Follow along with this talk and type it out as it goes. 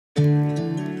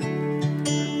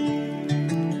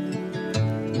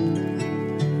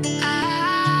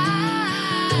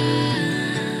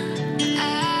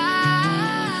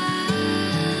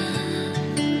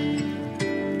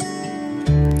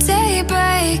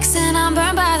breaks and I'm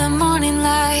burned by the morning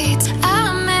light.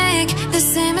 I make the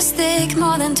same mistake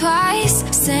more than twice.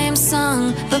 Same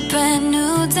song, but brand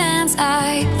new dance.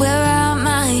 I wear out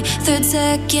my third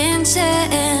second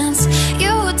chance.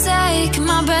 You take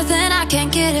my breath and I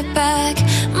can't get it back.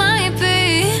 Might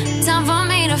be time for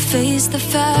me to face the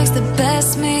facts. The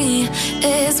best me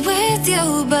is with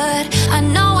you, but I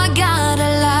know I got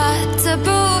a lot to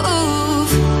prove.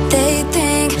 They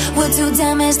think we're too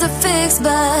damaged to fix,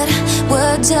 but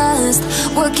we're just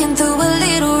working through a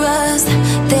little rust.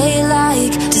 They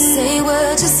like to say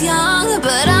we're just young,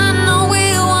 but I know we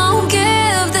won't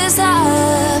give this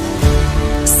up.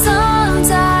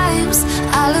 Sometimes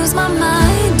I lose my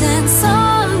mind, and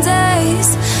some days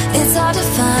it's hard to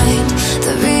find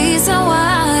the reason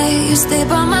why you stay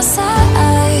by my side.